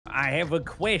I have a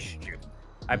question.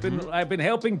 I've been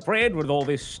helping Fred with all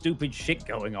this stupid shit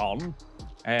going on.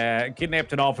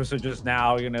 Kidnapped an officer just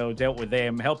now, you know, dealt with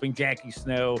them, helping Jackie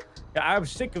Snow. I'm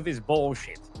sick of this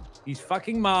bullshit. These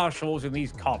fucking marshals and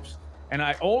these cops. And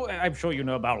I'm sure you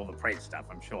know about all the Fred stuff,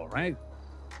 I'm sure, right?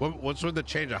 What's with the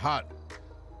change of heart?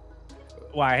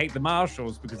 Well, I hate the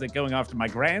marshals because they're going after my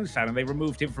grandson and they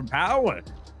removed him from power.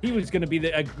 He was going to be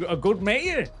a good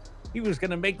mayor. He was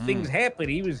going to make things happen.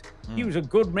 He was a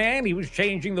good man. He was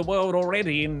changing the world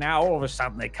already, and now all of a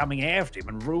sudden they're coming after him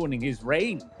and ruining his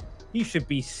reign. He should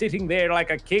be sitting there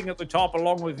like a king at the top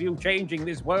along with you, changing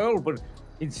this world, but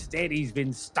instead he's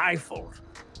been stifled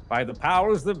by the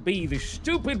powers that be. The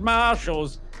stupid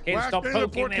marshals can't stop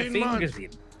poking their fingers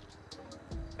in.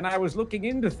 And I was looking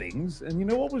into things, and you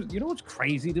know what's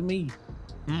crazy to me?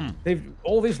 They've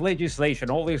all this legislation,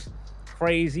 all this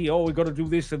crazy, we've got to do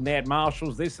this and that,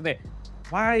 marshals, this and that.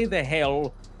 Why the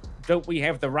hell don't we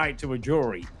have the right to a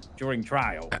jury during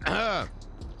trial? Kyle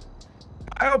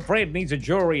Fred needs a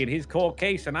jury in his court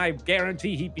case, and I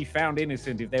guarantee he'd be found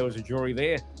innocent if there was a jury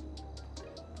there.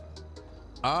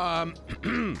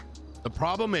 The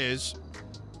problem is,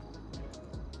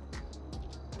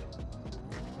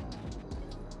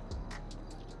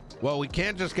 well, we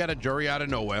can't just get a jury out of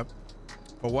nowhere.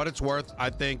 For what it's worth, I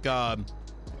think this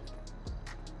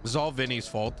is all Vinny's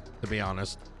fault, to be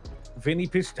honest. Vinny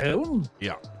Pistone?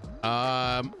 Yeah.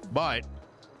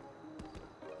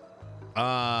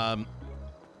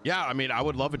 Yeah, I mean, I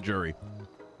would love a jury.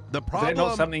 The problem... Is that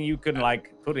not something you can,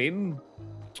 like, put in?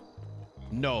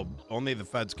 No, only the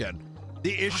feds can.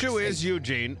 The issue is,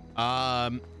 Eugene,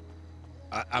 I'm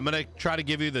going to try to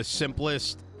give you the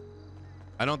simplest...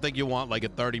 I don't think you want, like, a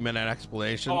 30-minute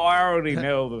explanation. Oh, I already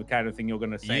know the kind of thing you're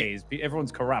going to say is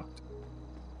everyone's corrupt.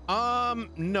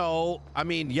 No. I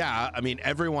mean, yeah. I mean,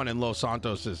 everyone in Los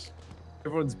Santos is...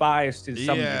 Everyone's biased to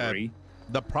some degree.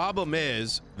 The problem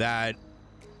is that...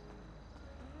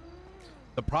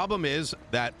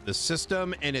 the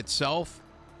system in itself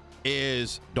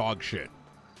is dog shit.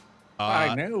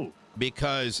 I know.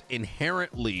 Because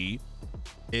inherently,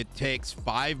 it takes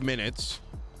 5 minutes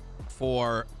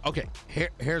for... Okay,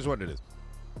 here's what it is.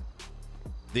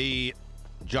 The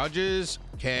judges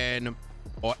can,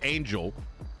 or Angel,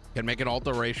 can make an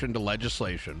alteration to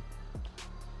legislation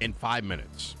in 5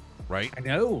 minutes, right? I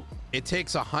know. It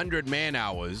takes 100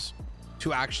 man-hours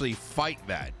to actually fight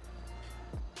that.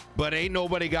 But ain't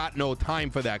nobody got no time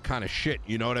for that kind of shit.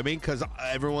 You know what I mean? Because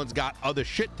everyone's got other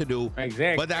shit to do.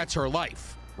 Exactly. But that's her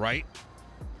life, right?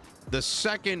 The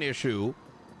second issue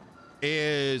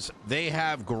is they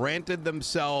have granted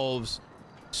themselves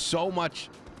so much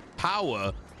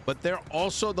power, but they're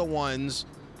also the ones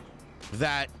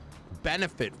that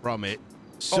benefit from it.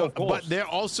 So, but they're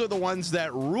also the ones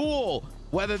that rule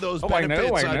whether those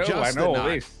benefits are just or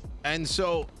not. And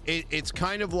so it's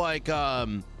kind of like...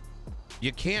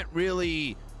 you can't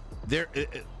really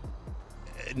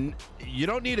you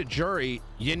don't need a jury.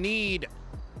 You need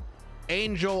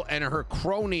Angel and her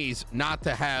cronies not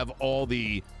to have all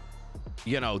the,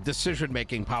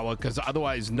 decision-making power, because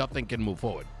otherwise nothing can move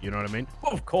forward. You know what I mean?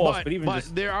 Well, of course,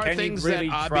 but there are things that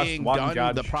are being done.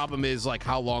 Judge? The problem is, like,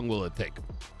 how long will it take?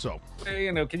 So,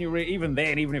 can you even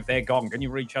if they're gone, can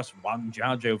you really trust one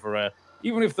judge over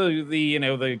even if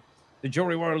the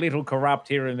jury were a little corrupt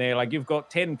here and there? Like, you've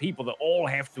got 10 people that all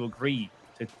have to agree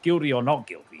to guilty or not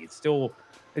guilty. It's still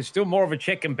more of a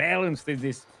check and balance than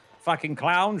this fucking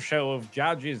clown show of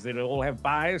judges that all have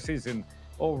biases and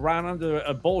all run under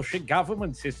a bullshit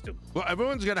government system. Well,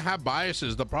 everyone's going to have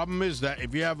biases. The problem is that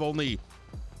if you have only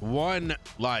one,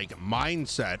 like,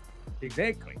 mindset,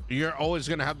 exactly, you're always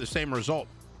going to have the same result.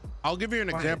 I'll give you an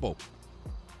example.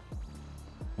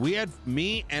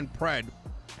 Me and Fred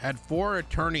had 4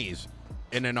 attorneys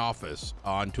in an office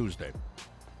on Tuesday.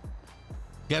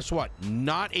 Guess what?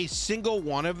 Not a single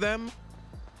one of them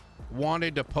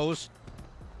wanted to post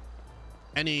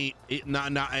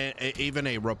not even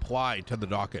a reply to the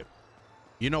docket.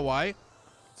 You know why?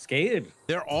 Scared.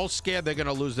 They're all scared they're going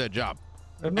to lose their job.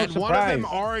 I'm not and surprised. One of them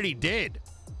already did.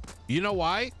 You know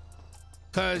why?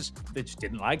 Because they just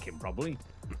didn't like him, probably.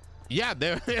 Yeah,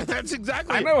 that's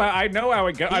exactly. I know how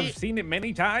it goes. I've seen it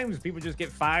many times. People just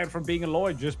get fired from being a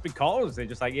lawyer just because they're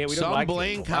just like, yeah, we don't like him. Some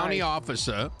Blaine County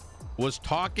officer was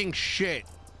talking shit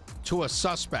to a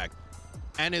suspect,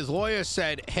 and his lawyer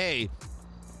said, "Hey,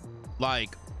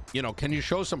 like, can you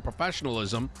show some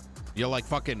professionalism? You're like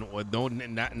fucking with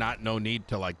no need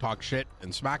to like talk shit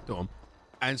and smack to him."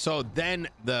 And so then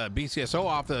the BCSO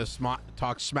officer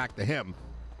talks smack to him.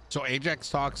 So Ajax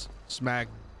talks smack,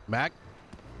 and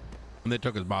they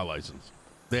took his bar license.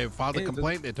 They filed a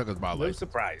complaint. They took his bar No license.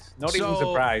 surprise. Not even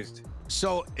surprised.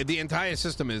 So the entire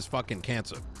system is fucking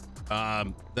cancer.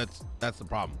 That's the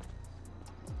problem.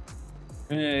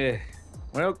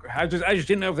 Well, I just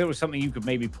didn't know if there was something you could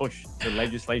maybe push to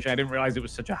legislation. I didn't realize it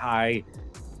was such a high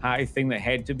thing that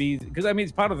had to be, because I mean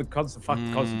it's part of the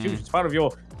fucking Constitution. It's part of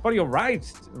your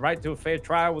rights, the right to a fair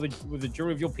trial with a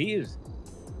jury of your peers.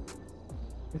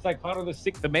 It's like part of the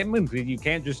Sixth Amendment. You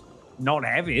can't just not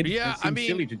have it. Yeah, I mean,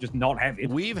 silly to just not have it.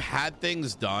 We've had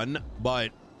things done,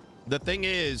 but the thing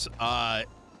is,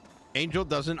 Angel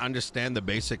doesn't understand the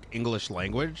basic English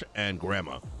language and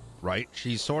grammar, right?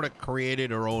 She sort of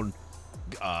created her own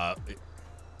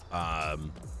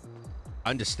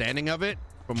understanding of it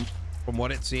from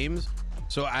what it seems.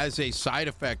 So as a side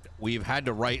effect, we've had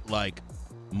to write like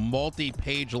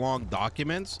multi-page long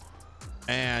documents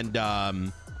and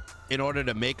in order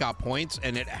to make our points,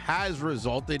 and it has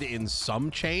resulted in some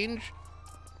change,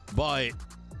 but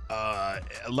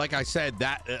like I said,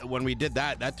 that when we did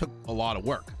that took a lot of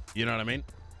work, you know what I mean?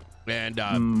 And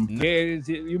yeah,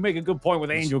 you make a good point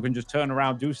with Angel can just turn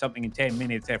around, do something in 10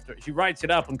 minutes after she writes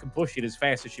it up and can push it as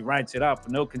fast as she writes it up,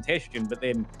 no contestation. But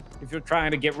then if you're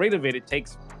trying to get rid of it, it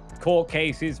takes court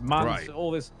cases, months,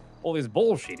 all this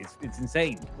bullshit. It's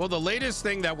insane. Well, the latest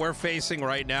thing that we're facing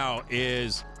right now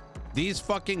is these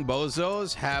fucking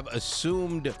bozos have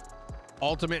assumed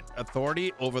ultimate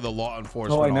authority over the law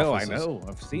enforcement offices. I know.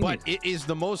 I've seen it. But it is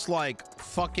the most like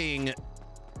fucking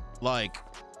like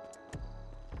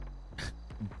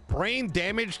brain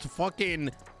damaged fucking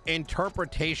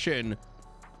interpretation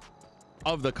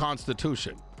of the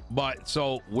Constitution. But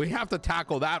so we have to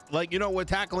tackle that. Like, you know, we're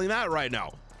tackling that right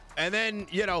now. And then,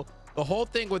 you know, the whole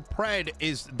thing with Pred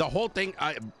is the whole thing.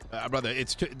 Brother,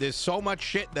 there's so much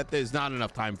shit that there's not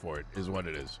enough time for it, is what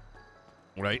it is.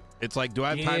 Right? It's like, do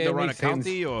I have time to run a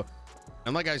county? Or,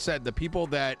 and like I said, the people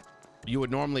that you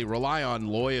would normally rely on,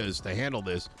 lawyers, to handle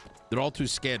this, they're all too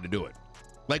scared to do it.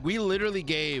 Like, we literally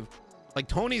gave, like,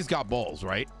 Tony's got balls,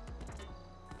 right?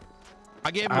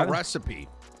 I gave him a recipe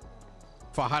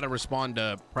for how to respond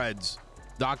to Pred's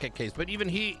docket case, but even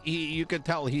he you could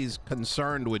tell he's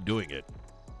concerned with doing it.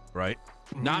 Right?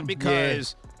 Not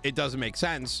because it doesn't make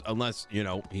sense, unless, you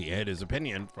know, he had his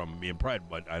opinion from me and Pred,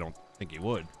 but I don't think he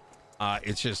would.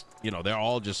 It's just, you know, they're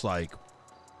all just like,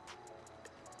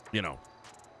 you know.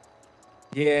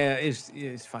 Yeah,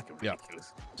 it's fucking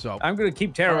ridiculous. So I'm gonna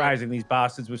keep terrorizing these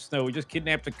bastards with Snow. We just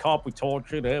kidnapped a cop, we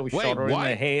tortured her, we shot her in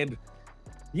the head.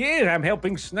 Yeah, I'm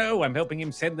helping Snow. I'm helping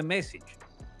him send the message.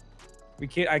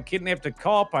 I kidnapped a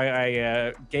cop.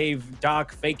 I gave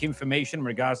Dark fake information in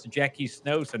regards to Jackie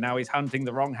Snow, so now he's hunting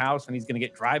the wrong house and he's going to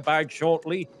get drive-by'd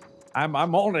shortly. I'm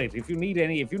on it. If you need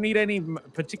any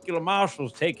particular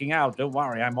marshals taking out, don't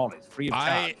worry, I'm on it, free of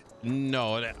charge.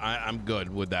 I'm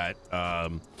good with that.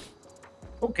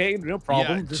 Okay, no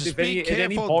problem. Yeah, just at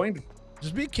any point.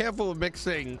 Just be careful of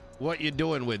mixing what you're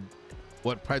doing with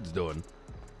what Pred's doing.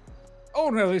 Oh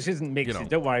no, this isn't mixing. You know.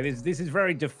 Don't worry. This is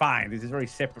very defined. This is very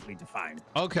separately defined.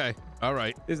 Okay, all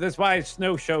right. That's why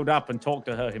Snow showed up and talked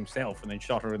to her himself and then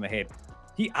shot her in the head.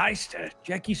 He iced her.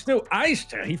 Jackie Snow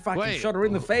iced her. He fucking shot her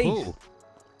in the face. Who?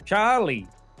 Charlie.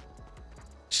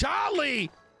 Charlie.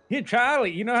 Yeah,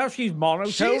 Charlie. You know how she's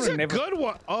monotone? She's and a good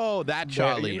one. Oh, that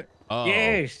Charlie. Oh.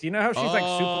 Yes. You know how she's like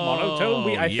super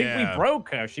monotone? I think we broke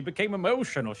her. She became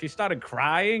emotional. She started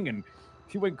crying and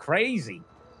she went crazy.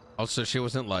 Oh, so she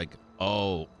wasn't like,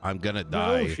 oh, I'm gonna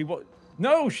die.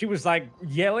 No, she was like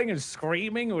yelling and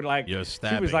screaming, or like You're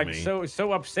stabbing she was like me.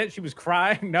 so upset she was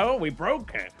crying. No, we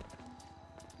broke her.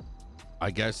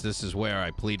 I guess this is where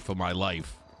I plead for my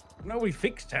life. No, we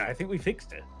fixed her. I think we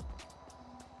fixed her.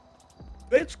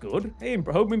 That's good. Hey,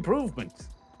 home improvement.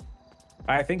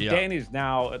 I think Dan is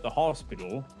now at the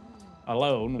hospital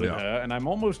alone with her, and I'm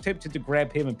almost tempted to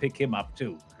grab him and pick him up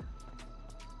too.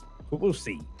 But we'll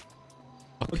see.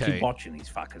 Okay. We'll keep watching these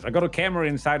fuckers. I got a camera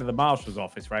inside of the marshal's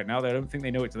office right now. I don't think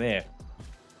they know it's there.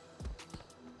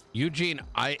 Eugene,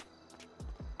 I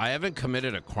haven't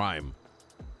committed a crime.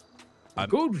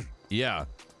 Good. Yeah.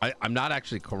 I'm not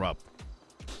actually corrupt.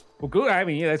 Well, good. I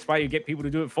mean, yeah, that's why you get people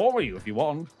to do it for you if you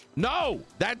want. No,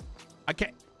 I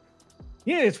can't.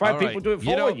 Yeah, that's why people do it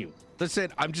for you.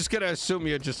 Listen, I'm just gonna assume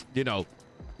you're just, you know,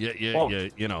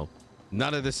 you know,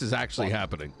 none of this is actually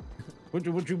happening. What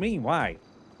do you mean? Why?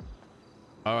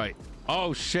 All right.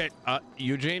 Oh shit,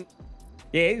 Eugene.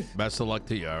 Yes. Best of luck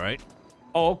to you. All right.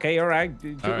 Oh, okay. All right.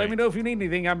 Let me know if you need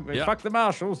anything. Fuck the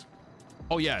marshals.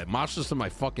 Oh yeah, marshals to my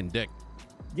fucking dick.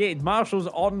 Yeah, marshals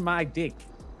on my dick.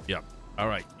 Yep. All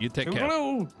right. You take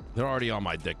Toodaloo. care. They're already on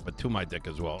my dick, but to my dick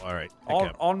as well. All right. Take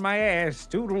care. On my ass.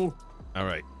 Toodle. All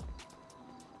right.